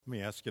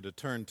me ask you to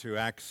turn to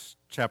Acts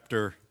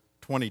chapter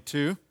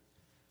 22.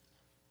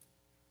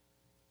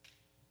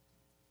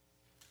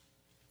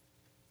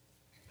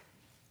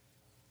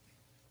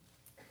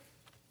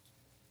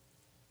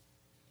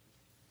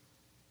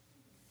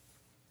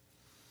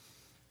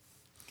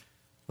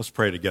 Let's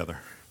pray together.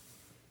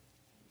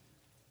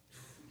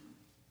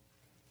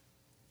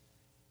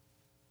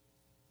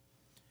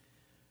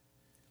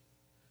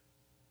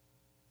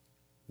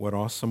 What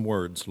awesome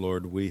words,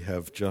 Lord, we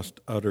have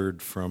just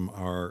uttered from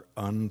our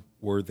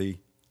unworthy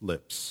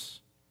lips.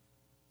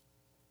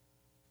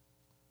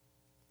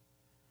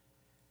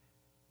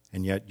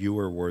 And yet you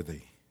are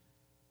worthy.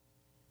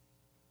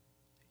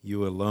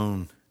 You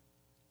alone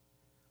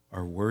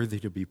are worthy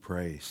to be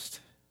praised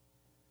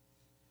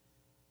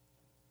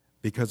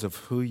because of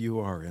who you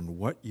are and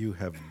what you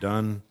have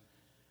done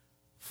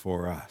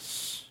for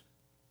us.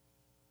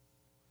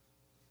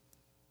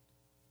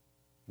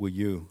 Will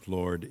you,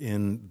 Lord,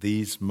 in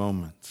these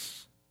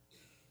moments,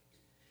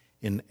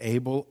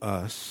 enable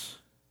us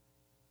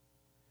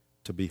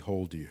to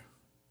behold you,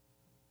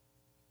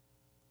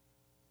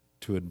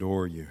 to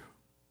adore you,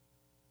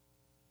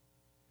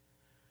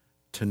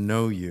 to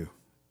know you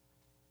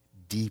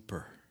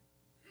deeper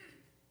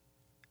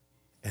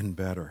and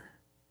better,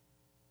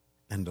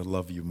 and to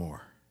love you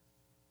more.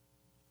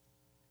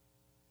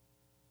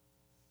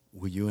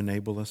 Will you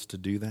enable us to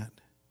do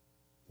that?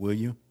 Will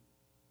you?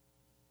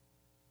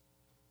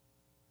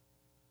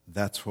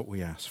 That's what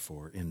we ask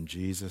for in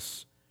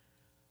Jesus'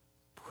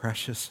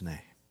 precious name.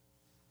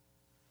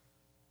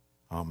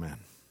 Amen.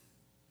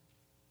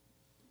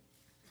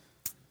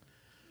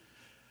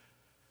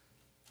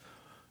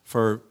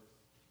 For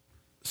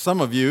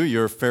some of you,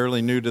 you're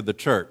fairly new to the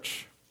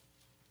church.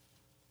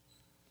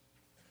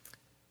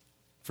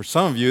 For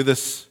some of you,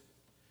 this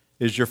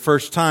is your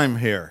first time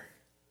here.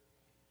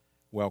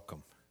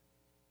 Welcome.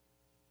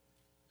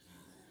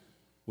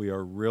 We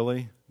are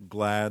really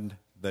glad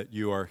that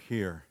you are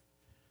here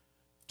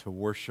to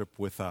worship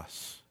with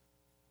us.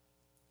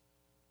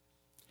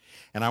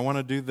 And I want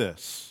to do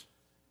this.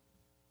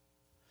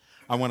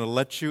 I want to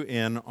let you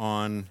in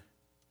on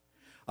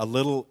a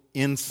little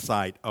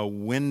insight, a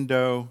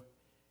window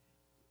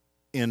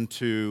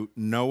into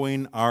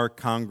knowing our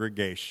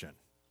congregation.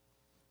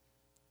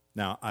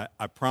 Now,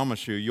 I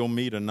promise you, you'll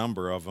meet a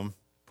number of them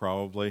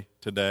probably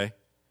today.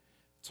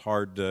 It's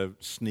hard to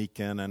sneak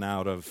in and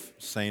out of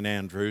St.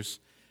 Andrews,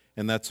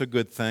 and that's a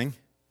good thing.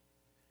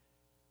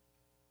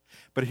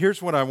 But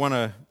here's what I want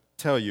to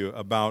tell you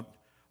about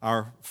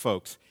our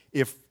folks.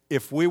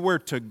 If we were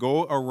to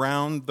go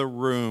around the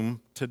room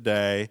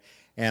today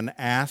and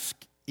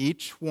ask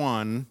each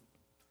one,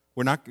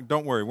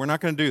 don't worry, we're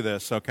not going to do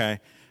this, okay?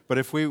 But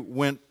if we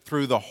went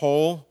through the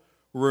whole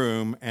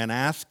room and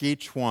asked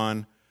each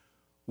one,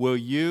 will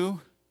you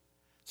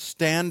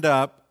stand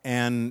up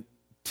and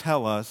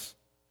tell us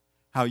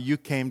how you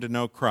came to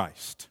know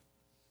Christ?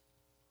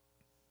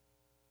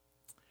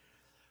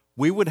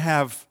 We would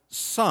have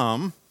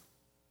some,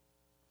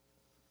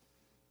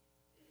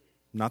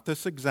 not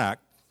this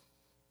exact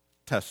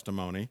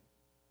testimony,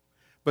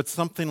 but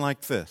something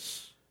like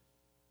this.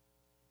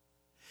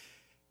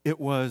 It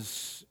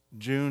was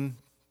June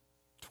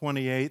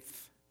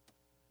 28th,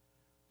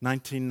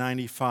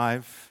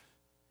 1995,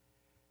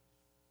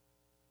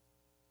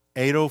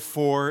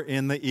 8:04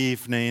 in the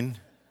evening,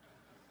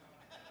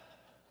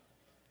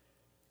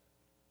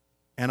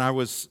 and I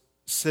was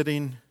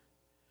sitting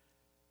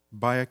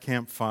by a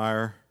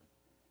campfire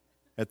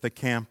at the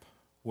camp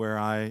where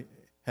I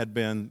had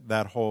been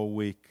that whole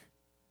week.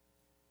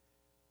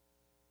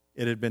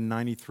 It had been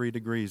 93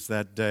 degrees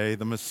that day.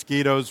 The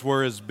mosquitoes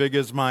were as big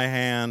as my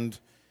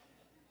hand.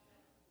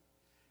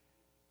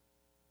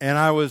 And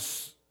I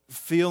was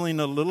feeling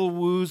a little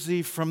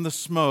woozy from the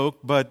smoke,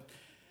 but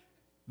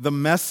the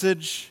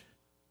message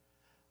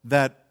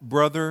that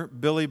Brother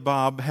Billy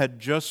Bob had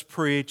just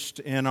preached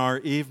in our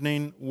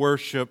evening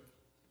worship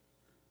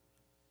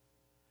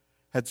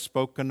had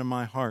spoken to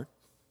my heart.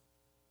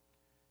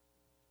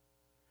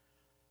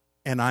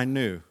 And I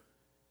knew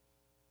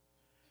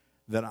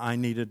that I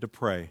needed to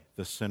pray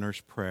the sinner's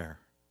prayer.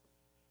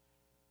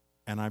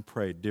 And I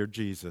prayed, "Dear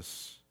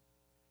Jesus,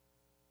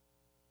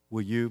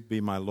 will you be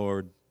my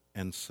Lord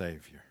and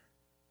Savior?"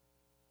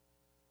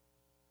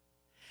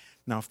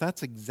 Now, if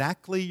that's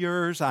exactly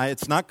yours,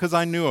 it's not because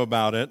I knew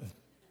about it.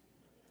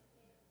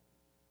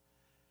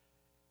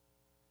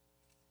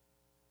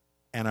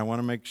 And I want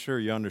to make sure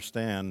you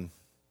understand,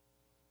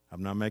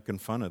 I'm not making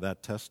fun of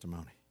that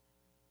testimony.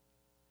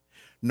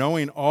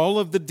 Knowing all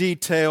of the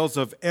details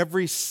of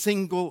every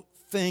single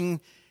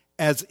thing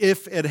as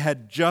if it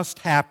had just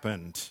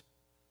happened.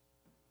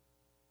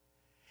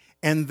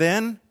 And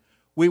then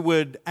we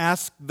would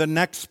ask the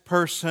next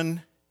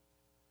person,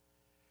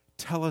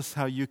 "Tell us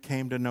how you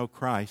came to know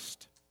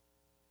Christ."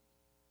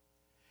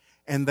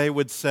 And they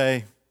would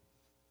say,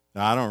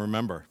 "No, I don't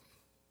remember.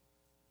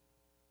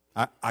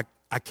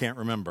 I can't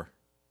remember.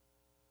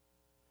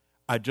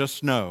 I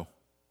just know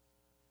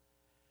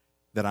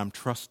that I'm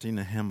trusting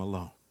in Him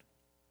alone."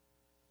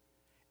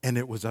 And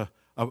it was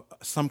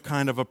some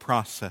kind of a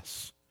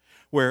process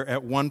where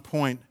at one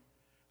point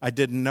I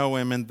didn't know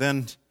him, and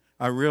then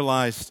I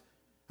realized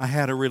I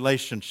had a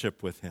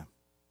relationship with him.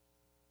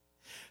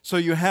 So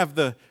you have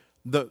the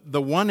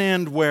one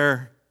end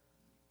where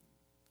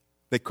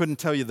they couldn't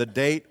tell you the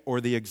date or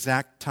the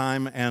exact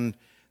time, and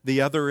the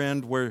other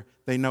end where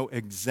they know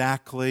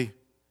exactly,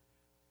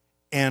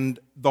 and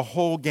the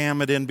whole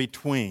gamut in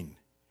between.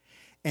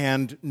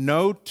 And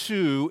no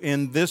two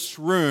in this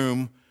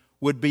room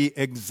would be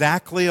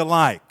exactly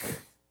alike.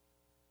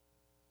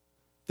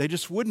 They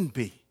just wouldn't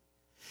be.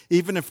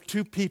 Even if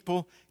two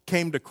people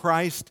came to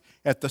Christ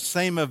at the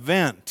same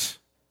event,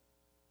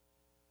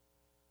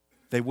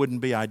 they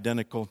wouldn't be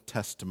identical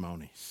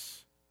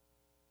testimonies.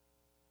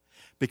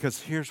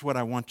 Because here's what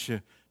I want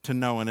you to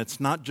know, and it's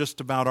not just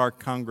about our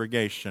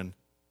congregation.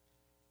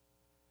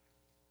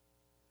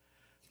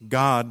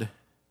 God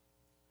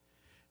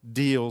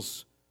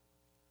deals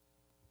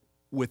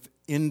with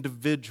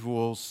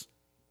individuals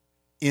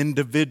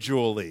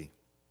individually.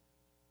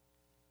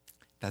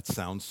 That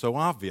sounds so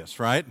obvious,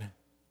 right?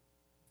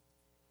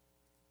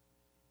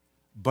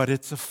 But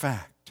it's a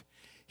fact.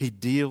 He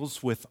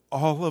deals with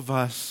all of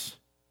us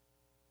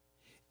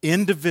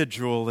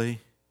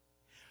individually,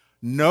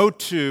 no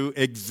two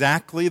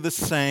exactly the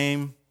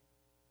same.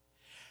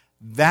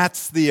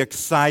 That's the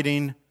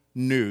exciting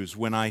news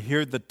when I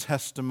hear the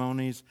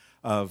testimonies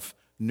of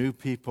new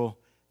people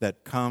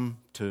that come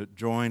to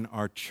join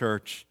our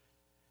church.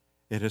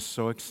 It is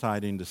so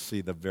exciting to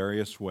see the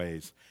various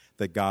ways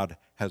that God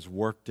has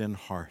worked in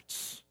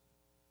hearts.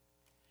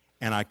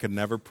 And I could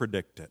never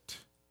predict it.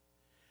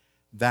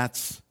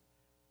 That's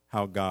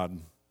how God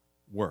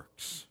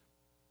works.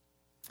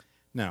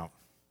 Now,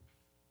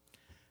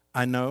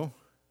 I know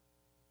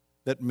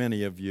that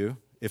many of you,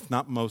 if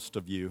not most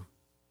of you,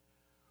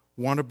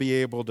 want to be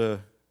able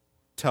to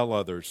tell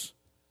others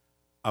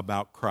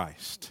about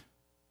Christ.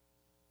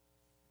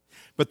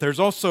 But there's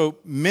also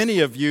many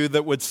of you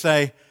that would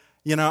say,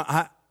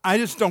 I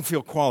just don't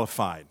feel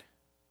qualified.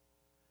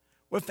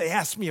 What if they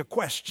ask me a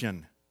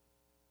question?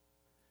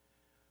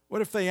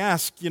 What if they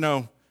ask,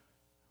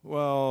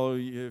 well,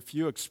 if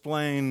you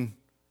explain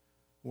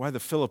why the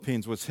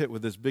Philippines was hit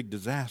with this big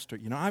disaster,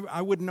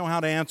 I wouldn't know how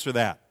to answer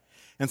that.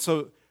 And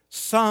so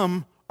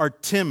some are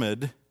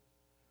timid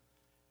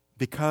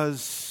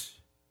because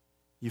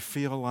you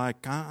feel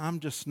like I'm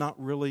just not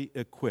really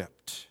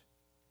equipped.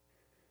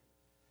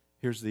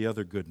 Here's the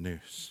other good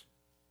news.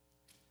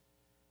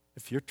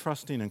 If you're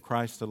trusting in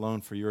Christ alone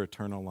for your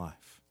eternal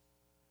life,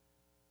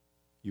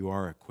 you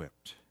are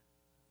equipped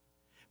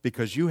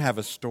because you have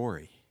a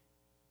story.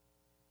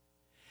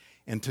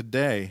 And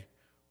today,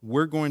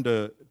 we're going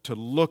to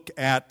look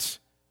at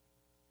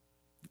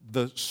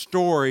the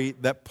story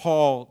that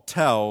Paul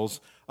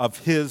tells of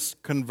his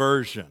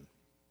conversion.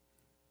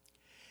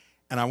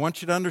 And I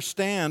want you to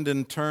understand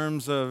in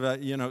terms of,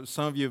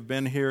 some of you have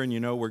been here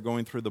and we're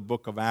going through the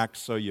book of Acts,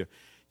 so you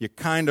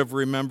kind of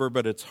remember,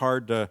 but it's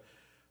hard to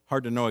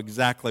know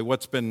exactly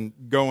what's been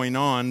going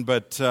on.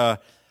 But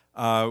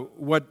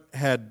what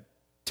had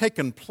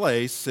taken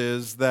place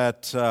is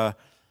that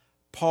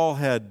Paul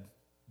had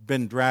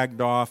been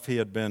dragged off. He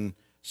had been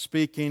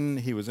speaking.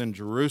 He was in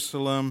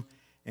Jerusalem,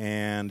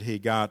 and he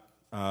got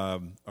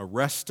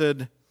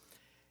arrested.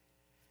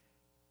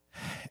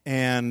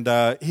 And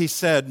he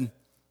said,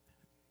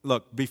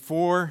 look,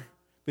 before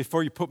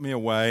you put me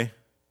away,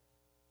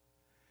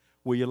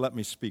 will you let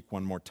me speak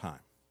one more time?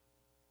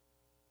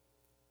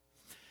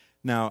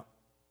 Now,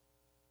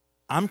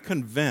 I'm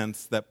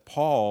convinced that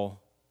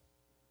Paul,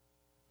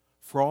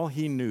 for all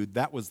he knew,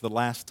 that was the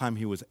last time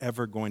he was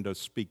ever going to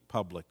speak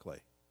publicly.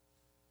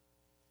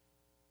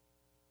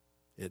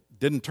 It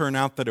didn't turn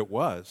out that it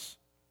was,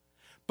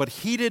 but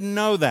he didn't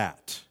know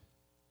that.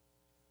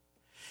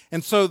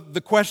 And so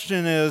the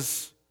question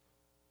is,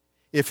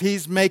 if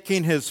he's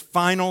making his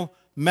final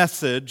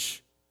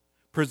message,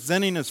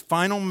 presenting his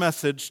final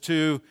message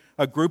to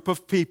a group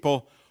of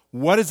people,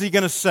 what is he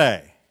going to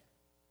say?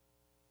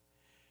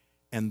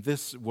 And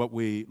this, what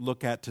we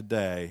look at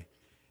today,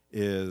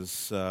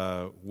 is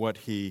what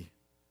he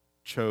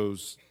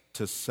chose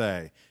to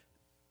say.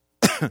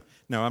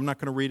 Now, I'm not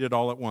going to read it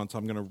all at once.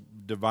 I'm going to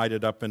divide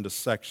it up into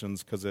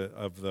sections because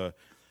of the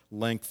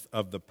length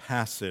of the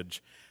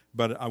passage.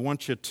 But I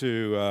want you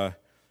to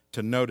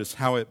notice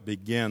how it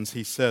begins.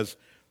 He says,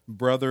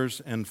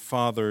 "Brothers and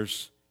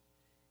fathers,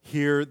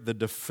 hear the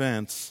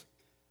defense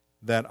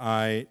that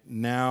I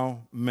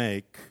now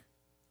make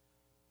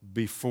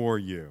before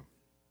you."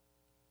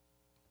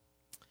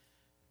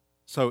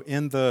 So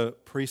in the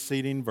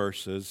preceding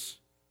verses,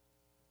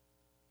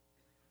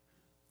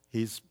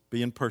 he's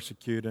being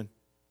persecuted.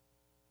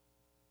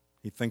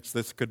 He thinks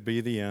this could be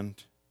the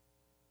end.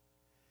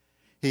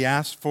 He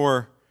asked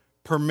for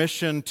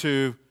permission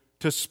to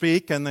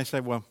speak, and they say,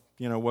 well,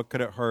 what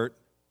could it hurt?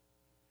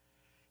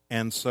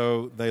 And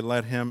so they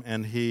let him,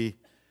 and he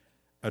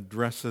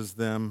addresses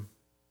them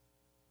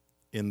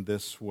in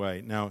this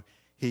way. Now,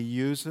 he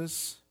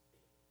uses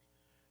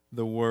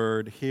the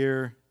word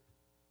here,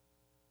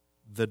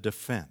 the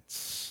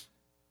defense.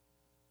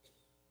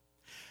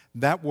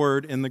 That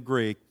word in the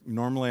Greek,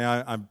 normally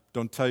I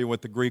don't tell you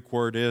what the Greek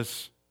word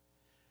is,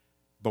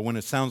 but when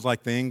it sounds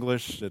like the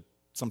English, it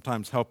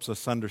sometimes helps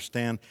us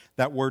understand.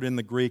 That word in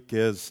the Greek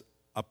is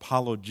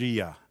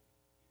apologia.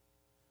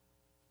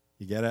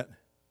 You get it?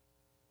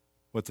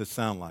 What's it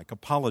sound like?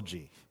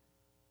 Apology.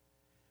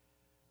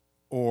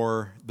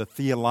 Or the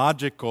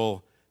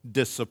theological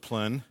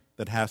discipline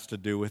that has to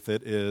do with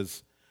it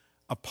is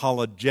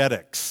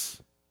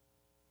apologetics.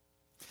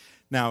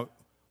 Now,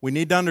 we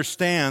need to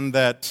understand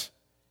that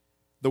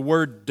the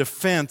word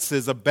defense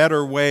is a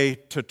better way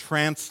to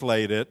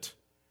translate it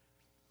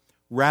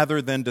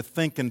rather than to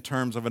think in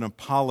terms of an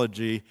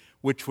apology,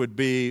 which would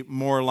be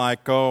more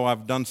like, oh,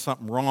 I've done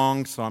something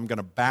wrong, so I'm going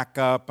to back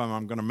up and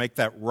I'm going to make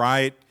that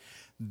right.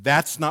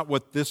 That's not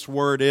what this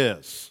word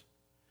is.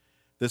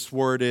 This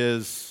word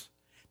is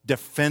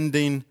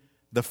defending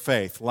the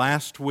faith.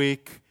 Last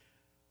week,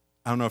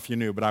 I don't know if you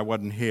knew, but I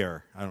wasn't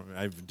here.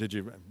 Did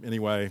you?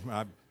 Anyway,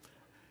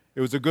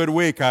 it was a good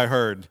week, I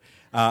heard.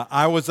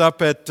 I was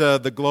up at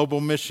the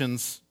Global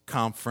Missions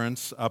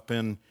Conference up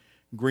in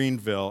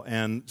Greenville,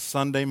 and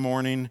Sunday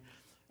morning,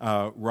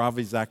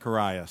 Ravi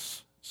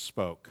Zacharias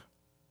spoke.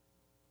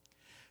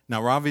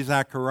 Now, Ravi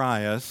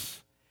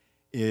Zacharias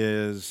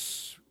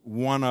is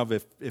one of,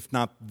 if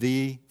not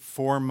the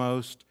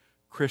foremost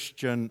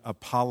Christian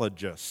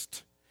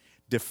apologist,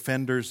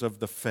 defenders of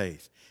the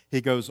faith.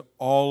 He goes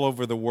all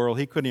over the world.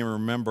 He couldn't even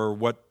remember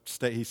what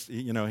state.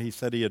 He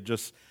said he had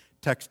just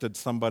texted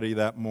somebody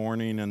that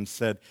morning and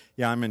said,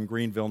 yeah, I'm in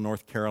Greenville,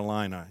 North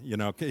Carolina.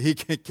 He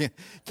can't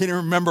even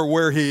remember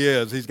where he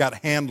is. He's got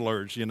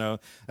handlers,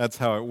 That's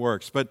how it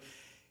works. But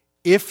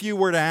if you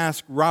were to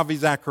ask Ravi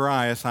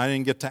Zacharias, I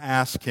didn't get to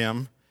ask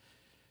him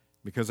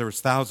because there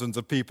was thousands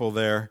of people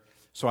there.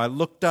 So I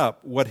looked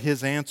up what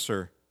his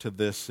answer to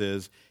this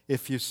is.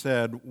 If you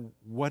said,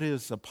 what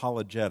is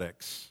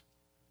apologetics?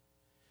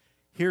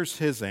 Here's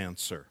his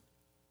answer.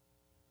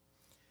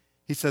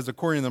 He says,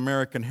 according to the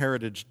American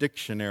Heritage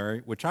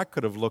Dictionary, which I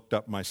could have looked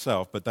up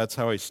myself, but that's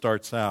how he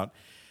starts out,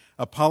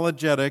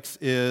 apologetics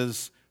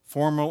is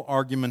formal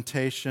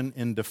argumentation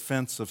in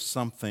defense of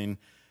something,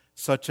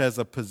 such as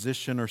a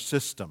position or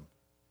system.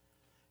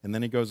 And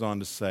then he goes on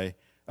to say,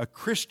 a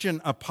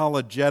Christian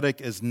apologetic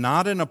is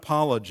not an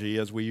apology,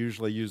 as we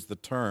usually use the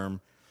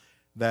term,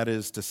 that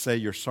is to say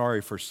you're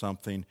sorry for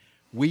something.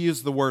 We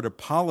use the word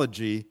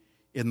apology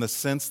in the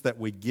sense that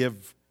we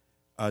give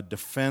a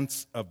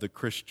defense of the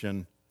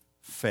Christian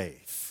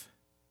faith.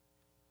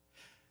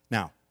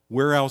 Now,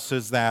 where else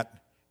is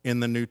that in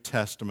the New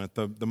Testament?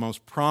 The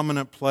most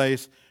prominent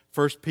place,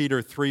 1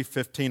 Peter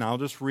 3:15. I'll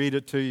just read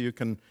it to you. You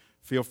can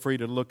feel free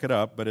to look it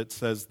up, but it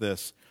says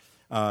this.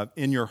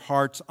 In your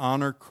hearts,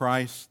 honor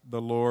Christ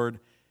the Lord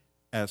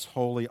as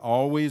holy,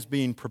 always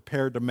being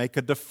prepared to make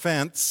a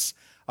defense,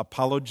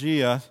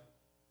 apologia,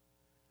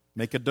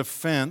 make a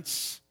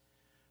defense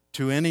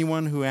to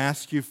anyone who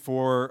asks you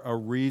for a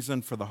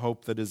reason for the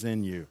hope that is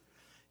in you,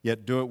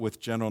 yet do it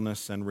with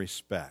gentleness and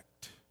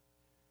respect.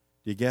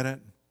 Do you get it?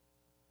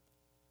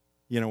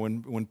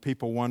 When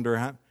people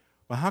wonder,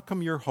 how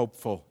come you're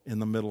hopeful in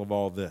the middle of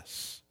all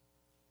this?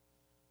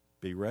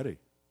 Be ready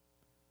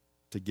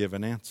to give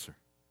an answer.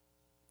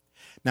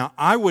 Now,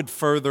 I would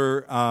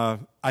further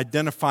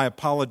identify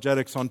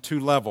apologetics on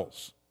two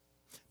levels.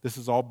 This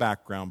is all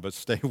background, but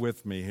stay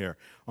with me here.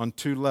 On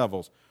two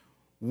levels.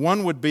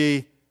 One would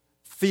be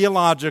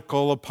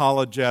theological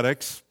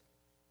apologetics,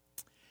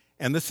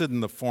 and this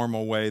isn't the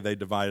formal way they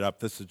divide it up.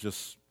 This is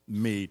just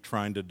me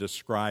trying to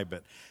describe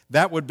it.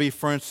 That would be,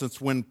 for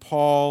instance, when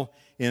Paul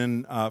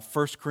in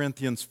 1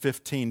 Corinthians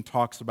 15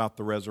 talks about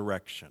the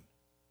resurrection,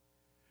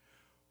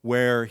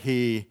 where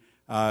he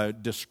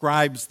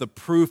describes the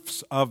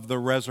proofs of the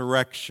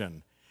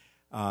resurrection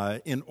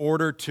in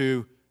order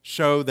to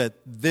show that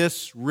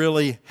this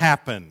really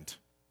happened,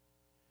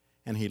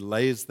 and he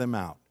lays them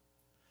out.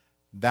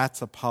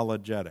 That's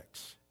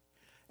apologetics.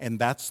 And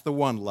that's the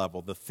one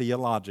level, the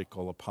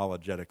theological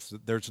apologetics.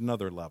 There's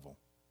another level,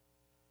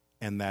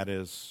 and that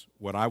is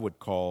what I would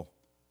call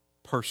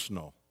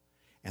personal.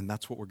 And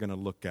that's what we're going to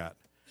look at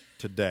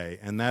today.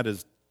 And that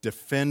is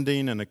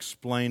defending and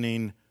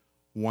explaining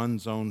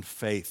one's own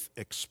faith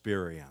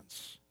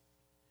experience.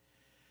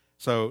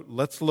 So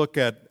let's look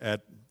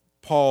at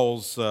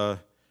Paul's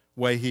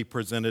way he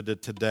presented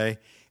it today.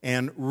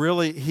 And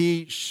really,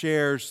 he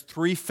shares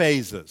three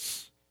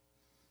phases.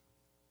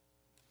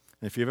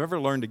 If you've ever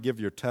learned to give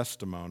your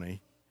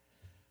testimony,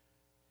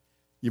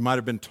 you might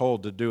have been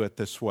told to do it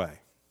this way.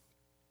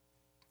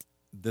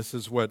 This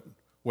is what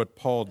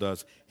Paul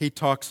does. He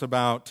talks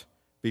about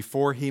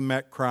before he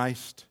met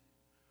Christ,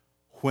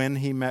 when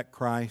he met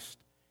Christ,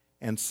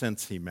 and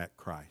since he met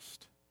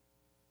Christ.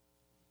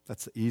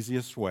 That's the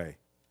easiest way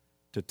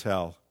to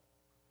tell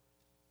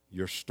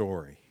your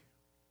story.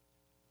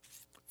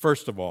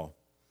 First of all,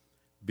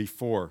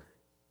 before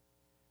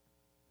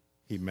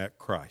he met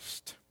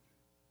Christ.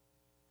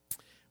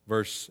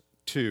 Verse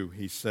 2,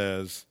 he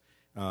says,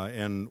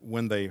 and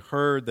when they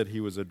heard that he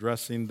was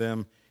addressing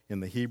them in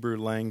the Hebrew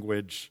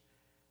language,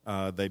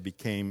 they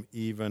became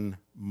even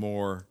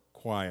more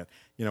quiet.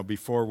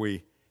 Before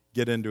we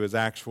get into his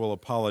actual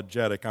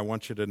apologetic, I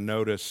want you to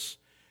notice,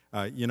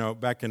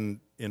 back in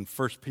 1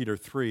 Peter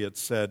 3, it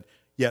said,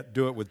 yet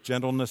do it with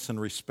gentleness and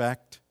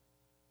respect.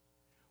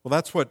 Well,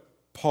 that's what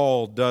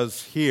Paul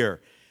does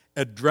here,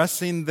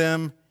 addressing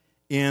them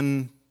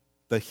in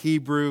the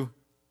Hebrew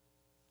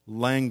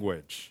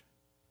language.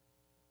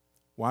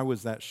 Why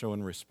was that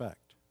showing respect?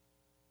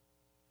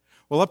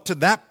 Well, up to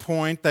that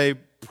point, they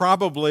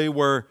probably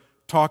were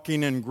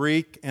talking in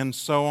Greek and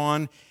so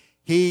on.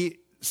 He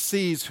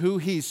sees who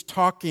he's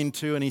talking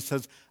to, and he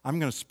says, I'm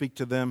going to speak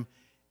to them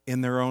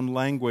in their own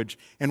language.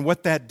 And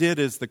what that did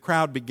is the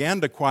crowd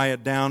began to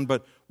quiet down,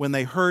 but when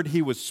they heard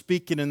he was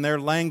speaking in their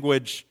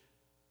language,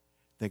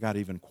 they got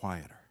even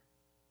quieter.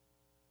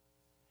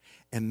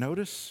 And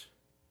notice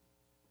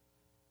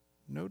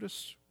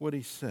what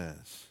he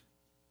says.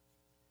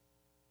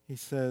 He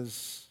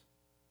says,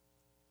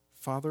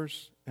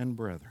 fathers and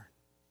brethren.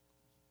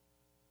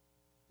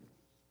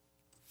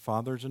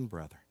 Fathers and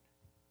brethren.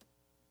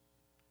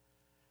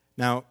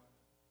 Now,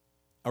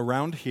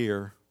 around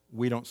here,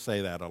 we don't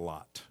say that a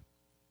lot.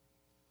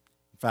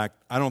 In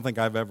fact, I don't think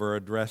I've ever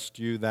addressed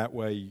you that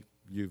way.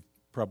 You've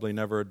probably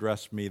never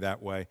addressed me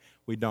that way.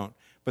 We don't.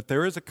 But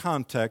there is a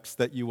context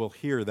that you will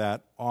hear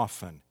that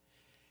often.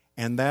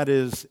 And that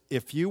is,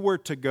 if you were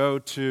to go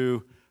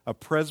to a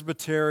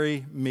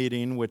presbytery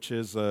meeting, which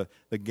is the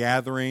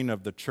gathering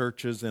of the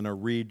churches in a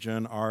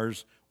region,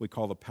 ours we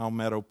call the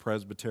Palmetto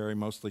Presbytery,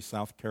 mostly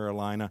South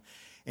Carolina,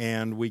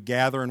 and we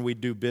gather and we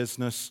do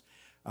business.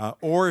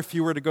 Or if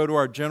you were to go to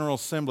our General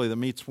Assembly that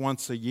meets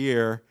once a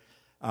year,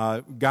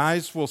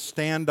 guys will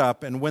stand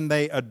up, and when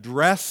they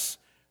address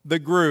the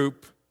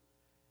group,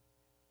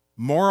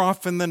 more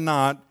often than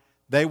not,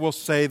 they will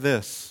say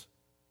this,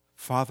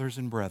 fathers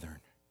and brethren.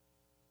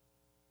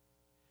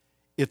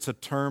 It's a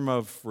term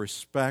of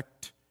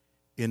respect,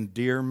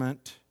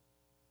 endearment.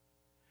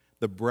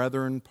 The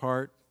brethren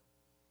part,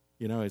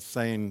 it's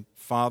saying,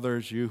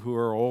 fathers, you who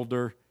are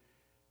older,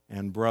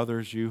 and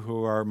brothers, you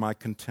who are my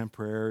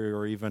contemporary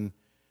or even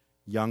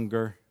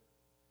younger.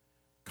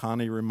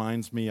 Connie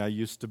reminds me I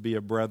used to be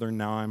a brethren,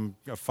 now I'm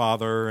a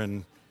father,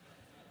 and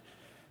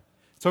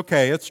it's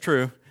okay, it's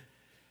true.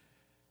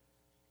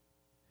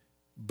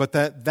 But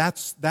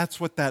that's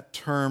what that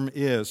term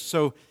is.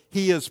 So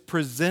he is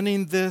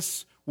presenting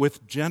this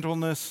with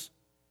gentleness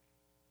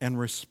and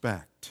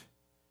respect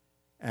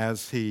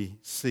as he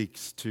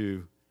seeks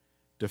to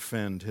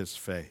defend his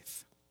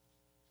faith.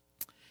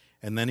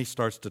 And then he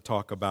starts to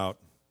talk about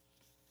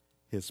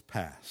his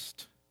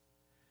past.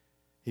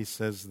 He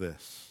says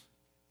this,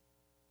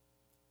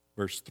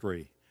 verse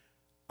 3,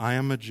 I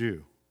am a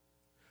Jew,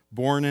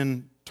 born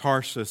in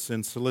Tarsus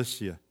in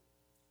Cilicia,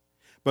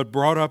 but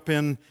brought up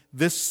in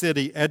this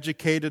city,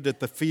 educated at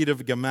the feet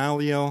of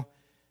Gamaliel,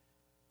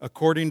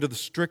 according to the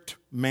strict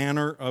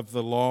manner of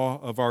the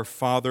law of our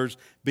fathers,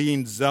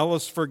 being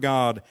zealous for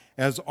God,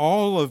 as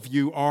all of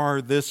you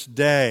are this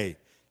day.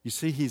 You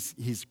see,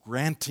 he's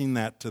granting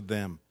that to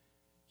them.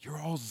 You're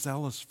all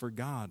zealous for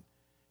God.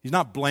 He's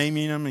not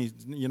blaming them. He's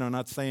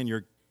not saying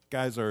your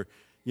guys are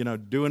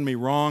doing me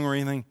wrong or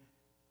anything.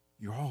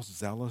 You're all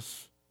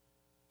zealous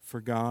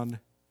for God.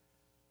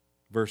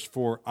 Verse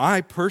 4, I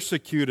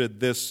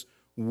persecuted this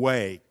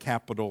way,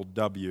 capital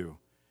W,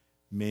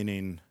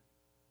 meaning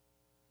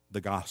the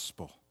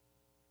gospel,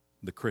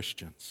 the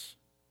Christians.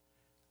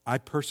 I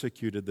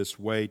persecuted this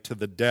way to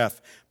the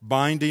death,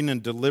 binding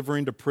and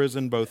delivering to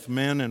prison both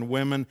men and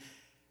women,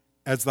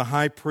 as the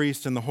high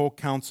priest and the whole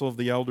council of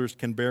the elders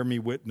can bear me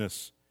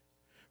witness.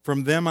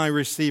 From them I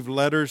received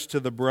letters to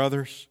the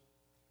brothers,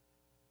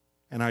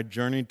 and I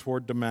journeyed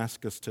toward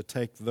Damascus to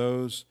take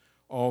those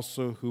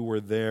also who were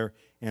there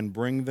and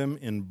bring them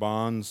in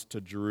bonds to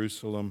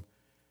Jerusalem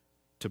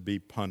to be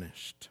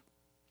punished.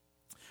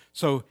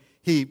 So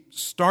he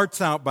starts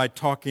out by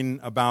talking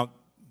about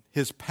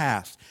his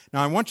past.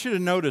 Now I want you to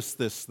notice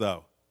this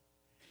though.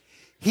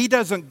 He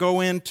doesn't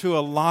go into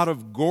a lot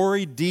of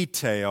gory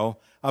detail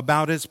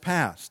about his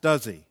past,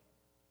 does he?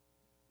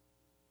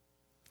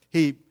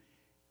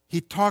 He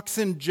talks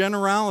in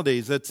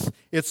generalities. It's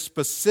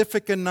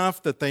specific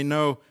enough that they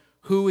know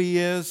who he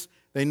is,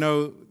 they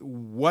know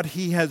what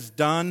he has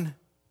done,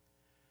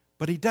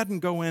 but he doesn't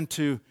go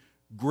into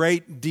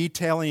great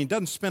detail, and he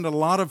doesn't spend a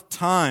lot of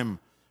time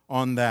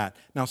on that.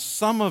 Now,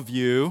 some of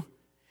you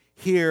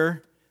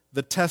hear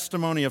the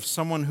testimony of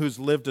someone who's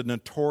lived a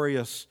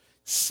notorious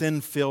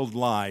sin-filled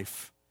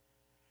life,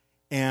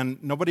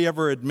 and nobody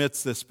ever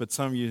admits this, but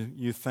some of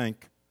you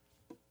think,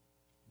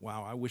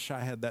 wow, I wish I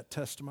had that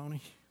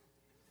testimony.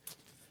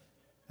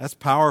 That's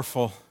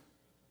powerful.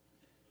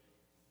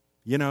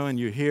 And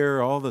you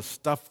hear all the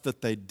stuff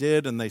that they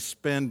did, and they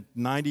spend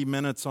 90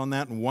 minutes on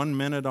that and 1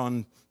 minute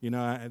on,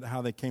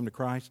 how they came to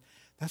Christ.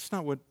 That's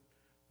not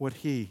what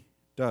he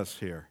does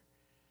here,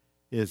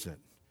 is it?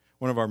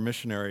 One of our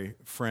missionary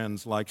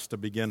friends likes to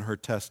begin her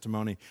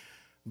testimony.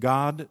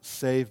 God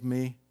saved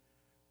me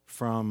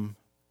from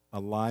a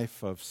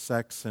life of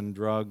sex and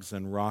drugs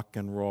and rock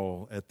and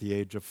roll at the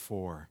age of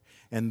 4.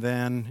 And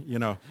then,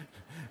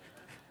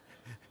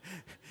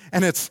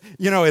 and it's,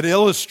 it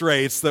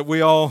illustrates that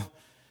we all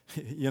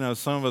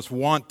Some of us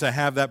want to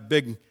have that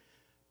big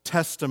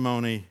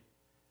testimony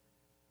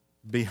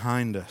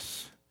behind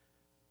us.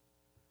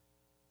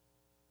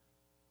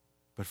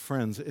 But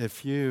friends,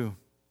 if you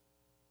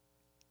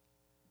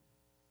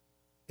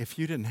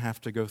didn't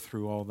have to go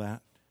through all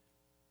that,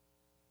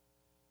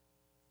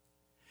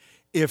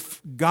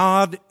 if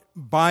God,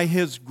 by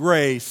His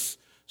grace,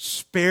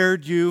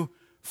 spared you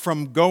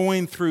from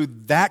going through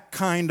that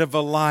kind of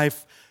a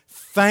life,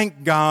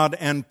 thank God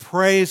and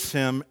praise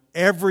Him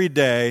every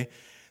day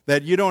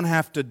that you don't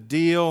have to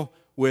deal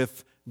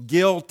with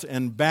guilt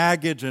and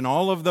baggage and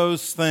all of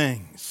those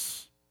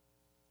things.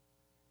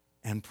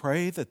 And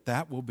pray that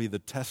that will be the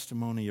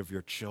testimony of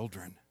your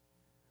children,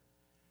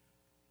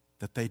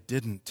 that they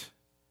didn't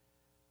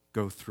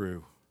go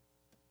through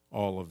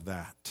all of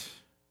that.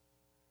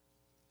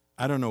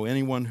 I don't know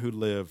anyone who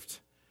lived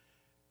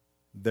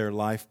their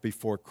life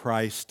before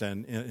Christ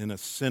and in a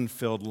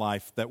sin-filled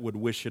life that would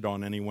wish it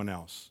on anyone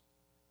else.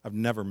 I've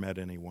never met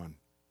anyone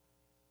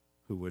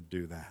who would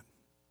do that.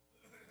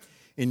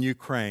 In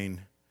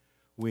Ukraine,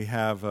 we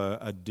have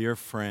a dear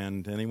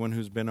friend. Anyone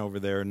who's been over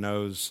there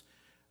knows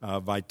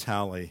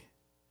Vitaly.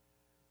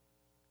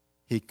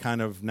 He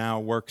kind of now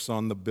works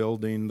on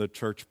the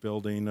church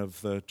building of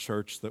the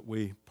church that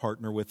we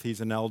partner with.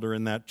 He's an elder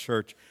in that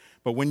church.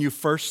 But when you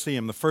first see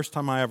him, the first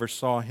time I ever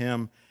saw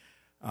him,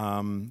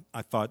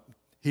 I thought,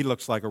 he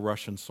looks like a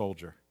Russian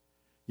soldier.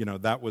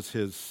 That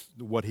was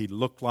what he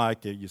looked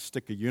like. You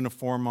stick a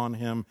uniform on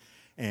him,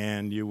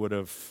 and you would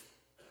have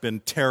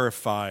been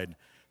terrified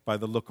by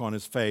the look on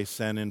his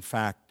face. And in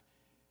fact,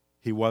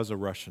 he was a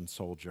Russian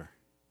soldier.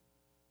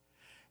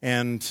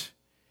 And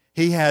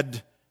he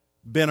had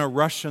been a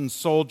Russian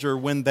soldier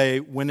when they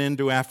went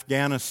into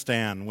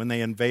Afghanistan, when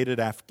they invaded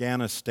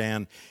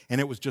Afghanistan, and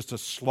it was just a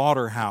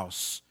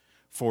slaughterhouse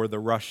for the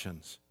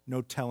Russians.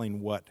 No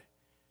telling what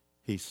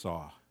he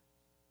saw.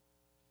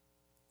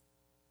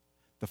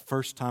 The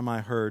first time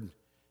I heard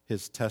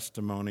his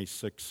testimony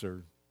 6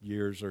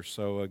 years or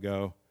so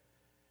ago,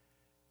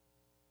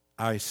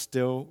 I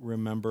still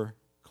remember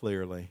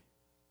clearly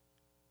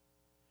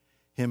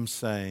him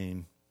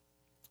saying,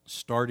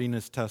 starting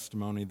his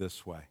testimony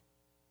this way,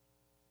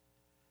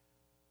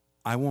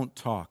 I won't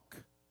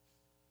talk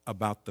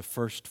about the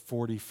first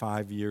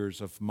 45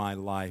 years of my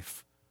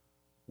life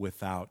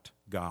without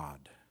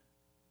God.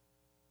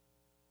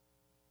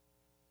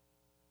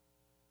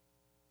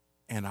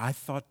 And I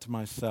thought to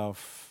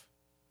myself,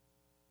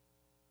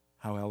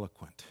 how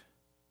eloquent.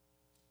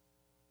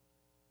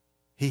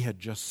 He had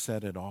just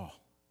said it all.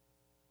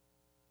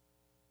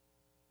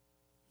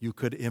 You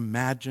could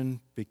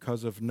imagine,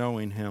 because of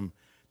knowing him,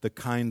 the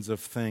kinds of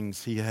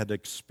things he had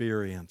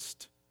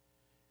experienced.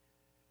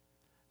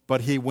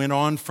 But he went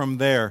on from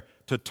there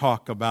to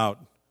talk about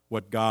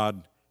what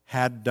God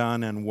had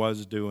done and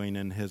was doing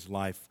in his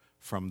life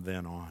from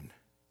then on.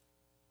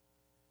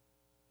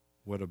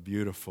 What a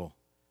beautiful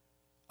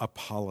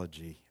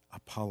apologetic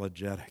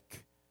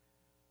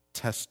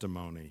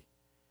testimony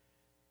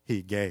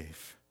he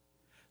gave.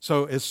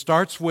 So it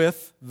starts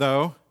with,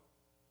 though,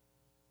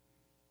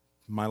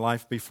 my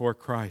life before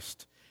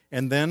Christ.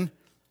 And then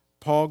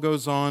Paul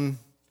goes on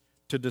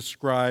to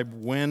describe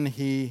when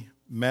he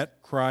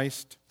met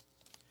Christ.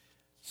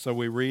 So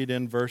we read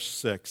in verse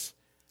 6.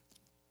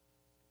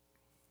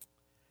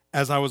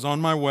 As I was on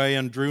my way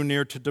and drew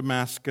near to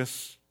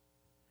Damascus,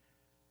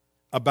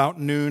 about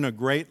noon a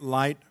great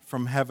light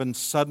from heaven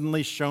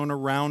suddenly shone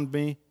around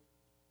me,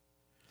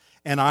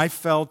 and I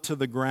fell to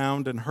the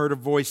ground and heard a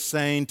voice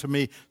saying to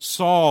me,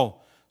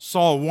 Saul,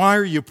 Saul, why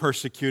are you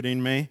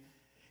persecuting me?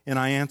 And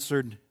I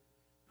answered,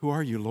 Who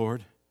are you,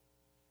 Lord?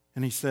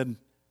 And he said,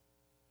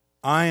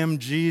 I am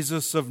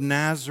Jesus of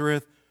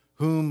Nazareth,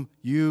 whom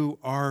you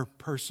are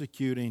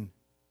persecuting.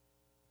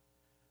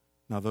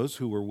 Now those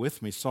who were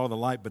with me saw the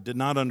light, but did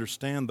not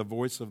understand the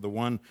voice of the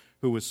one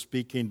who was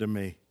speaking to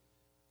me.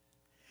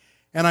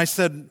 And I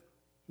said,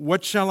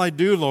 What shall I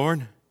do,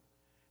 Lord?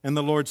 And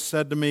the Lord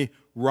said to me,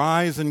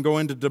 Rise and go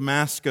into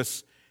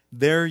Damascus.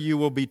 There you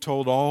will be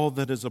told all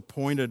that is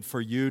appointed for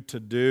you to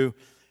do.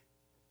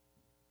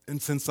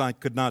 And since I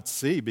could not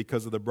see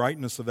because of the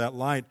brightness of that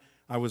light,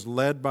 I was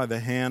led by the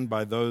hand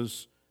by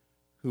those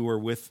who were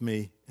with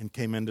me and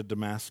came into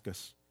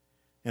Damascus.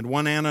 And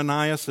one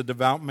Ananias, a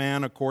devout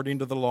man according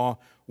to the law,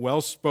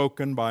 well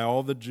spoken by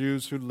all the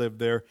Jews who lived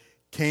there,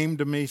 came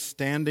to me,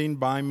 standing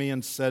by me,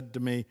 and said to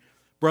me,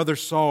 Brother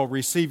Saul,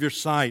 receive your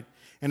sight.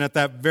 And at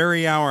that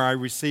very hour I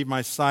received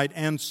my sight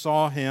and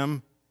saw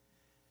him.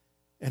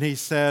 And he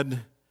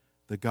said,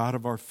 The God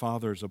of our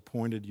fathers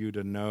appointed you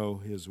to know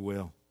his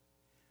will,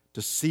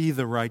 to see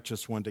the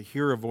righteous one, to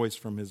hear a voice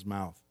from his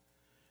mouth.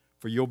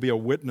 For you'll be a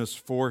witness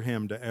for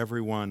him to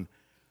everyone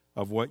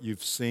of what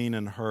you've seen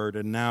and heard.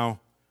 And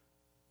now,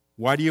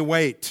 why do you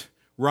wait?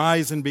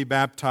 Rise and be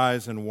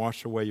baptized and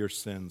wash away your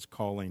sins,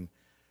 calling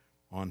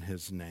on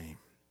his name.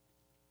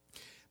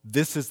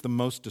 This is the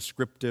most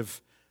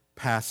descriptive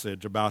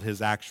passage about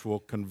his actual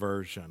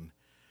conversion.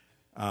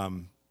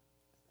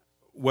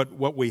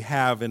 What we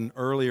have in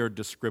earlier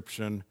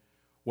description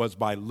was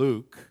by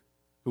Luke,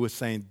 who was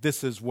saying,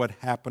 this is what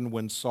happened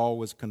when Saul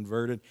was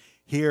converted.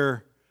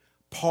 Here,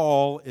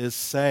 Paul is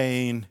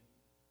saying,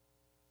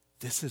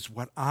 this is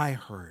what I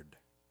heard.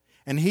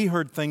 And he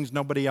heard things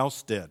nobody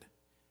else did.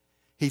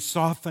 He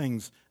saw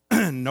things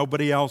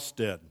nobody else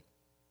did.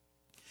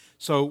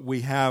 So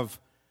we have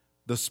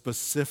the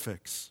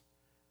specifics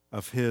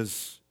of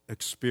his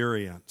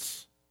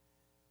experience.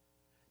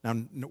 Now,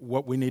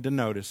 what we need to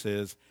notice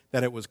is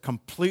that it was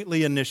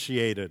completely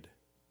initiated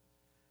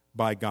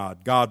by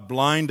God. God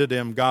blinded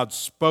him. God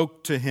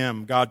spoke to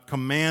him. God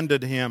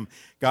commanded him.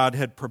 God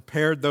had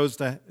prepared those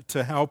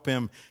to help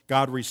him.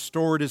 God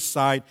restored his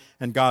sight,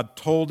 and God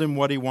told him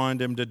what he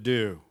wanted him to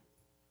do.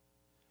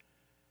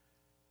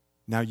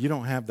 Now, you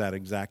don't have that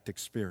exact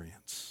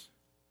experience.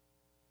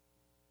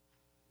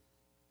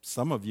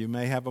 Some of you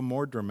may have a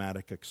more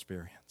dramatic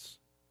experience.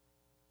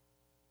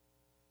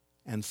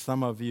 And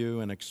some of you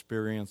an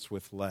experience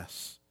with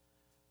less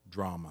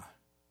drama.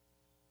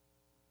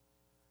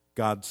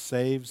 God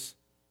saves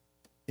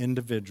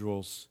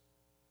individuals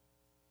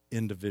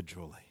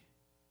individually.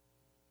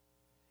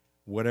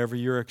 Whatever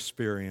your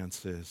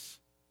experience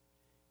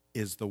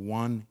is the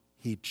one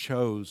He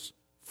chose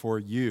for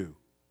you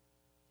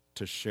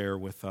to share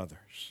with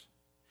others.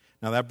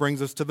 Now that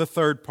brings us to the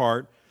third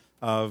part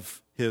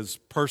of his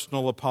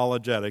personal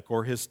apologetic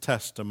or his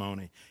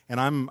testimony. And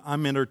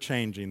I'm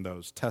interchanging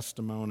those,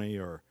 testimony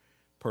or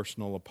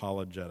personal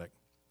apologetic.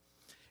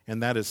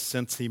 And that is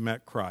since he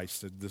met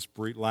Christ. This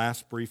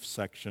last brief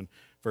section,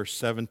 verse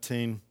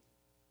 17.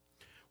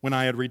 When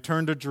I had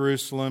returned to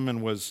Jerusalem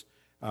and was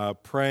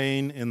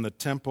praying in the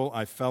temple,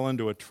 I fell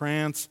into a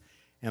trance,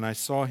 and I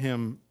saw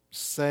him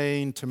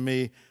saying to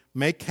me,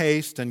 make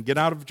haste and get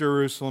out of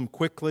Jerusalem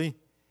quickly,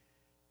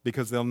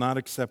 because they'll not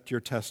accept your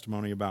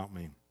testimony about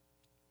me.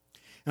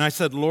 And I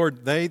said,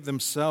 Lord, they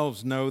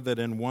themselves know that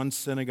in one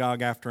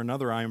synagogue after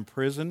another I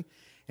imprisoned,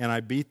 and I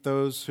beat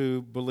those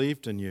who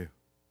believed in you.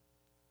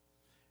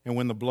 And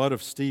when the blood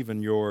of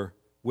Stephen, your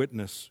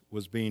witness,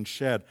 was being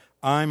shed,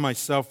 I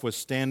myself was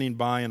standing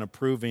by and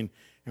approving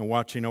and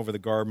watching over the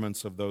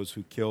garments of those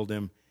who killed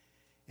him.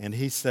 And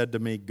he said to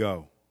me,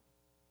 go,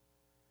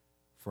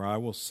 for I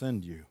will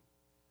send you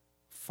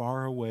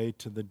far away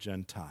to the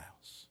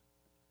Gentiles.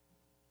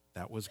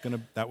 That was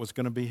going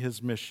to be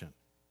his mission.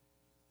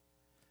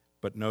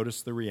 But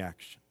notice the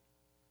reaction.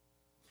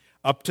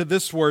 Up to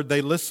this word,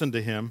 they listened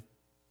to him.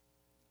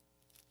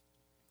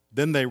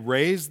 Then they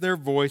raised their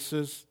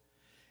voices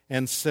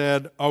and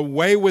said,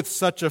 away with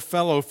such a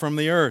fellow from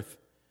the earth,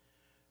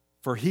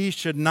 for he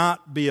should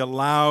not be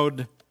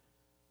allowed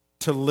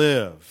to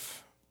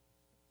live.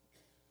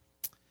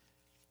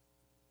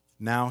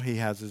 Now he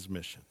has his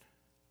mission.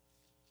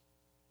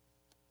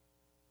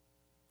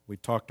 We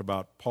talked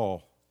about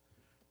Paul,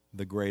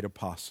 the great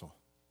apostle.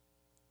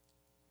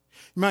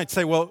 You might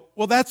say, well,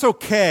 that's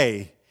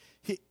okay.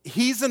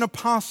 He's an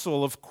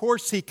apostle. Of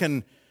course he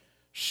can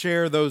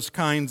share those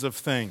kinds of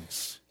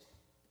things.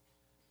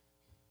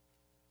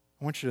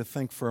 I want you to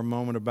think for a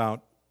moment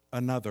about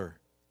another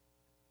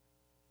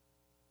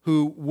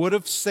who would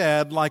have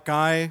said, like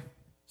I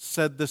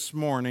said this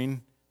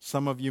morning,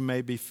 some of you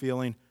may be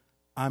feeling,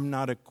 I'm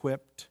not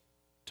equipped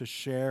to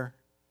share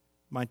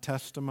my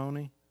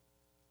testimony.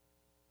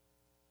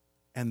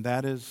 And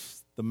that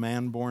is the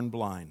man born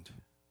blind.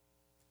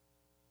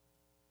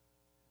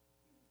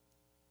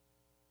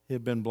 He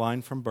had been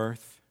blind from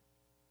birth.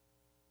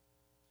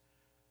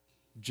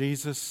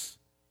 Jesus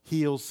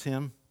heals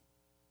him,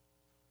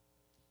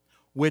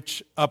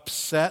 which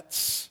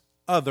upsets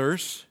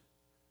others.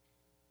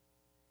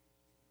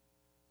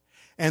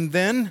 And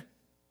then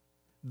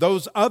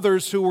those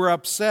others who were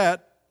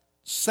upset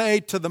say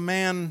to the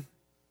man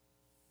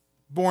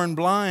born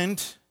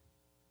blind,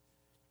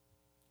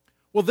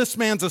 well, this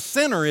man's a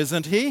sinner,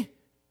 isn't he?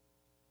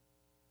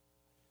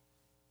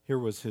 Here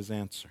was his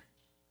answer.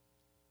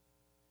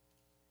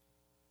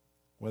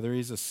 Whether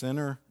he's a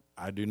sinner,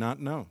 I do not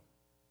know.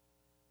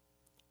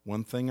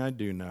 One thing I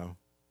do know,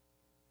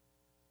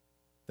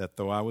 that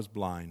though I was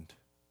blind,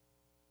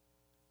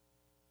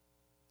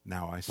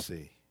 now I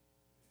see.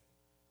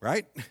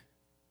 Right? He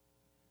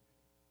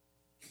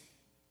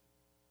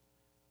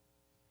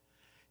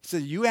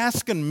said, you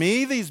asking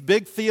me these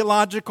big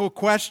theological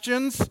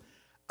questions?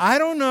 I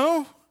don't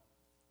know.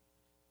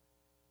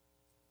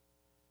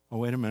 Oh,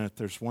 wait a minute.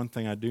 There's one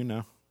thing I do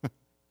know.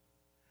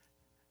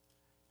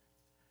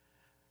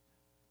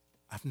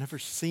 I've never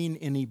seen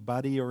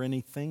anybody or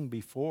anything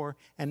before,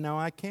 and now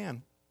I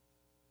can.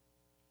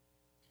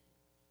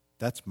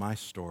 That's my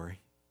story,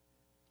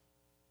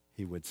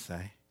 he would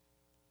say.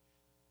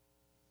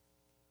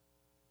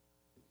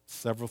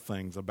 Several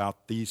things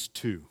about these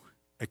two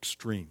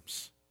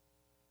extremes.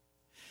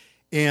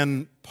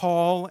 In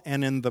Paul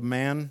and in the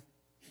man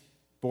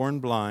born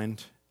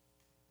blind,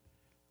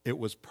 it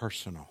was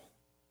personal.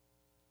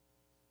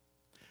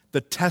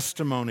 The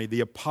testimony, the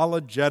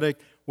apologetic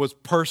was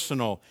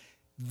personal.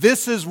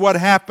 This is what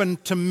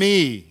happened to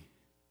me.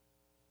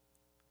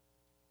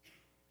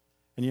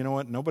 And you know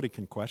what? Nobody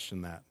can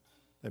question that.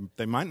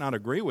 They might not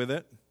agree with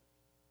it.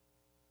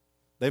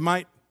 They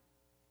might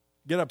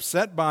get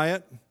upset by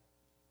it.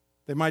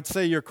 They might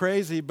say you're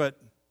crazy, but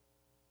you're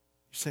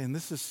saying,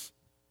 this is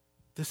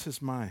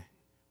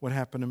what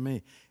happened to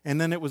me.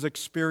 And then it was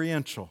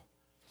experiential.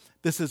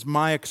 This is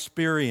my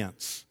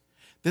experience.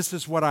 This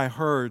is what I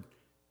heard.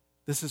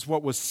 This is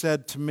what was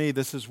said to me.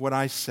 This is what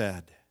I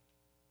said.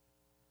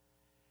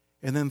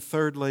 And then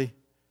thirdly,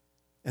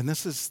 and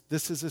this is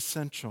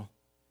essential,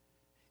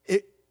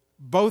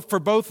 for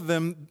both of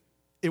them,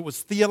 it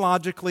was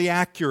theologically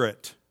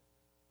accurate.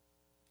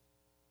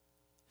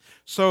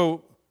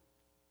 So,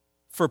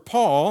 for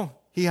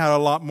Paul, he had a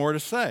lot more to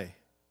say.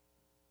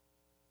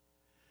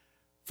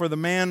 For the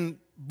man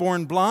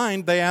born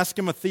blind, they ask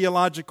him a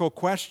theological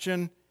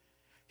question.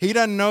 He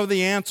doesn't know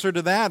the answer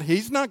to that.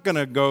 He's not going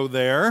to go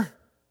there.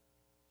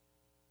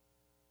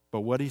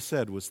 But what he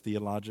said was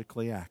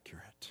theologically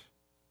accurate.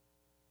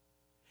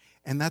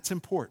 And that's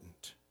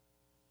important.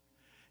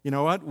 You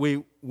know what?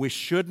 We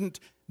shouldn't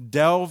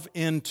delve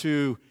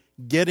into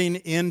getting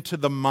into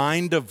the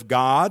mind of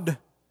God,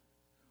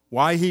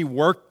 why He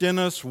worked in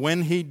us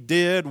when He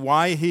did,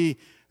 why He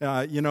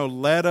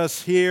led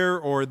us here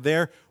or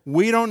there.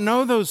 We don't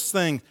know those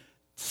things.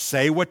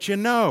 Say what you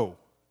know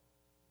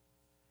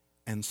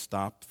and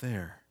stop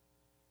there.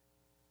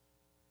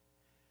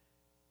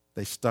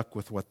 They stuck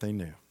with what they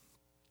knew.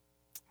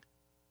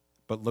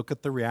 But look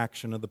at the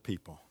reaction of the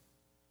people.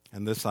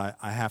 And this, I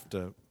have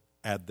to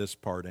add this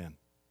part in.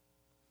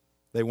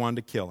 They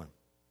wanted to kill him.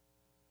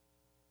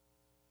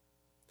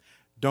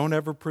 Don't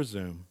ever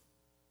presume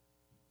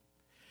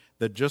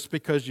that just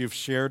because you've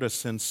shared a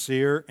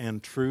sincere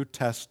and true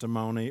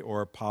testimony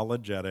or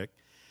apologetic,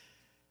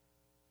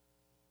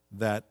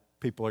 that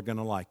people are going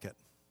to like it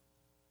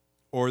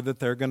or that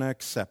they're going to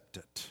accept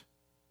it.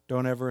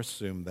 Don't ever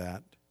assume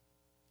that.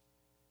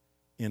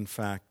 In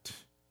fact,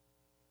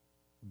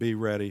 be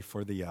ready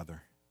for the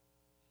other.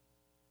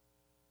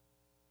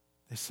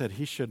 They said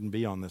he shouldn't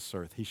be on this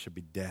earth. He should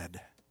be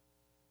dead.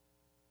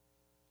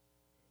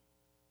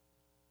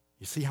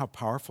 You see how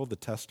powerful the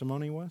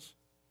testimony was?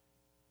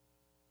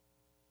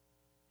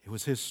 It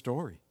was his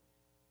story.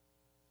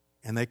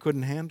 And they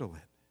couldn't handle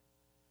it.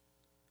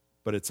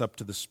 But it's up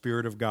to the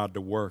Spirit of God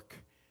to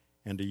work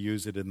and to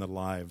use it in the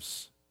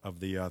lives of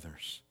the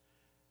others.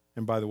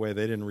 And by the way,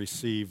 they didn't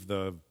receive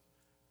the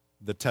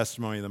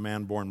testimony of the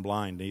man born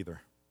blind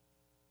either.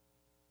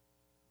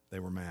 They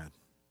were mad.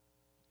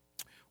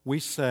 We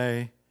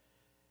say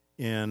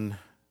in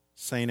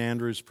St.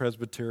 Andrew's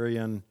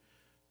Presbyterian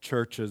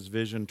Church's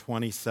Vision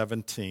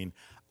 2017,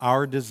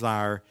 our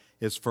desire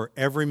is for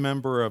every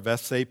member of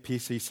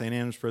SAPC, St.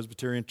 Andrew's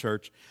Presbyterian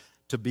Church,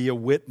 to be a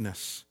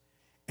witness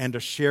and to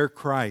share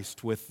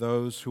Christ with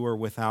those who are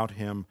without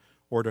Him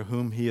or to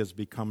whom He has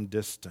become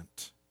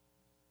distant.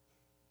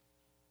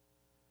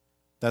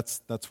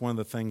 That's one of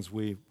the things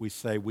we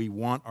say we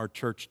want our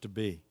church to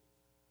be.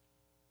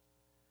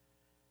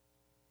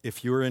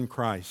 If you're in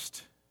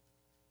Christ,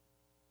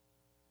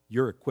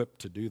 you're equipped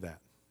to do that.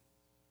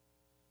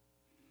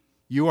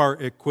 You are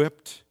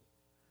equipped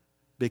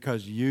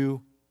because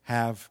you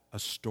have a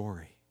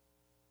story.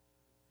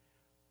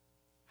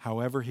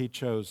 However He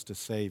chose to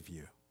save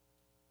you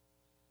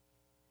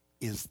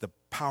is the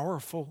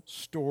powerful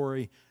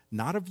story,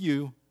 not of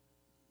you,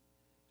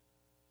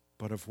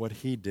 but of what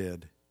He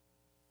did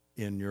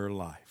in your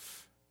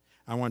life.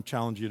 I want to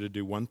challenge you to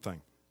do one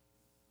thing.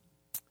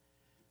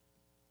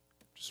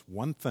 Just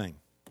one thing.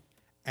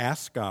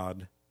 Ask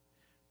God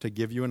to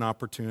give you an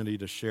opportunity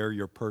to share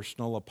your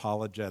personal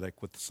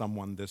apologetic with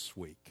someone this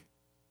week.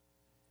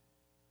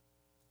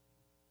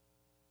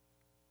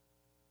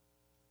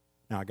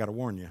 Now, I got to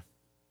warn you.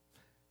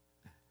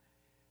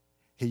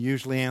 He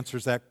usually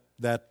answers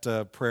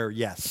that prayer,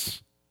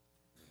 yes.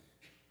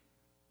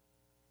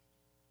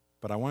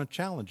 But I want to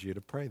challenge you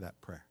to pray that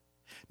prayer.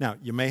 Now,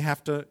 you may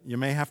have to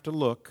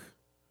look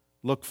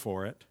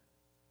for it.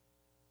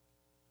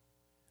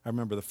 I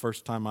remember the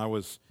first time I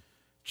was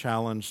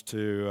challenged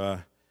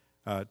to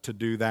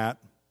do that,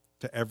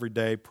 to every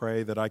day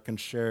pray that I can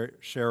share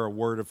a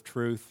word of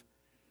truth.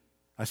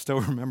 I still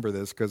remember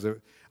this because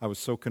I was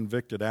so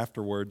convicted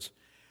afterwards.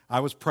 I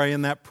was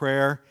praying that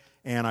prayer,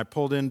 and I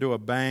pulled into a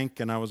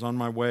bank, and I was on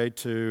my way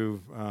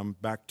to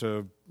back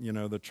to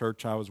the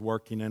church I was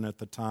working in at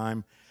the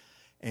time.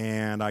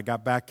 And I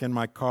got back in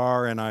my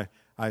car, and I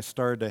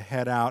started to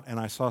head out, and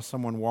I saw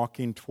someone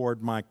walking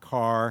toward my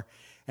car,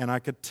 and I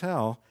could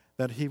tell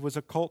that he was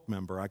a cult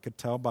member. I could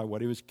tell by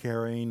what he was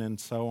carrying and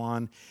so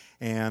on.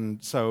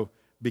 And so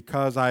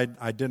because I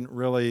didn't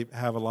really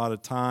have a lot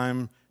of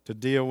time to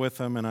deal with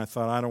him, and I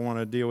thought, I don't want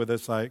to deal with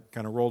this, I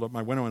kind of rolled up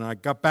my window, and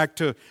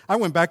I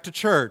went back to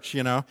church,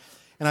 and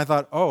I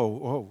thought,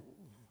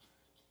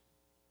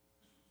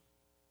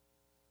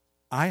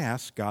 I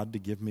asked God to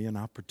give me an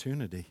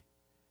opportunity.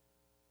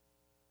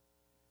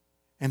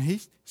 And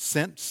He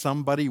sent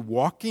somebody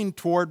walking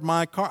toward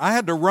my car. I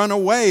had to run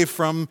away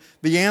from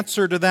the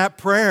answer to that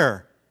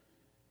prayer.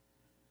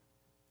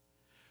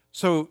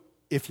 So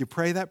if you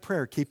pray that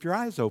prayer, keep your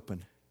eyes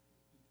open.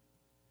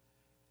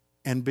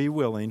 And be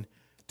willing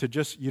to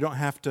you don't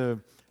have to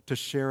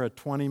share a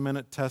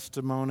 20-minute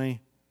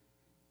testimony.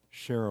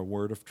 Share a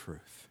word of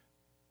truth.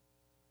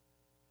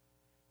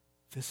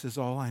 This is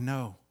all I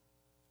know.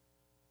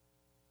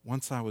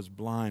 Once I was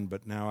blind,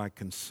 but now I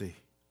can see.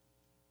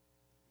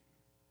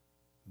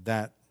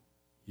 That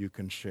you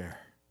can share.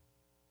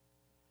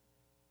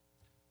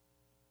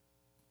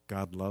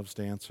 God loves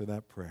to answer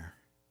that prayer.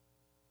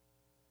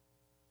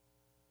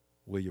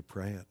 Will you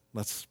pray it?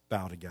 Let's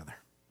bow together.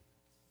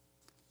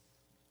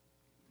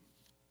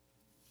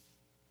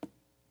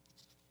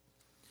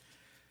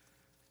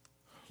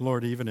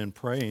 Lord, even in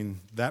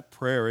praying, that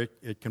prayer,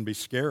 it can be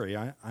scary.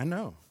 I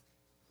know.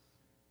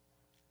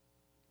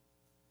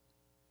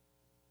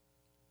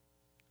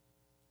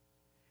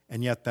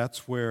 And yet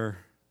that's where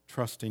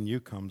trusting you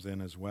comes in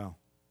as well.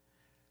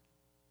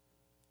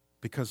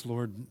 Because,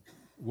 Lord,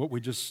 what we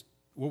just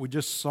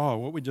saw,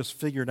 what we just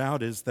figured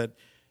out is that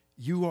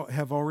you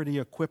have already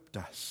equipped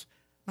us,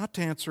 not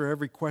to answer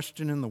every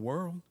question in the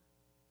world,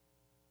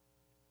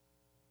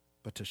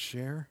 but to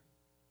share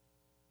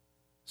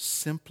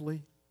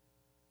simply,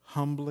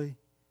 humbly,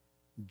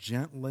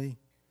 gently,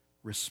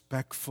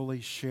 respectfully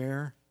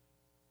share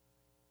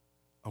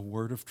a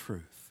word of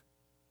truth,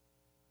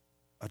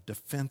 a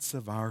defense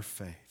of our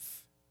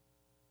faith.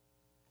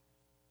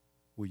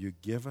 Will you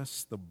give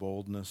us the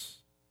boldness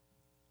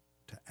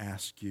to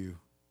ask you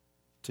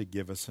to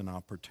give us an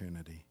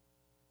opportunity?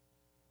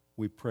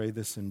 We pray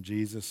this in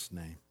Jesus'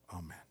 name.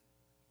 Amen.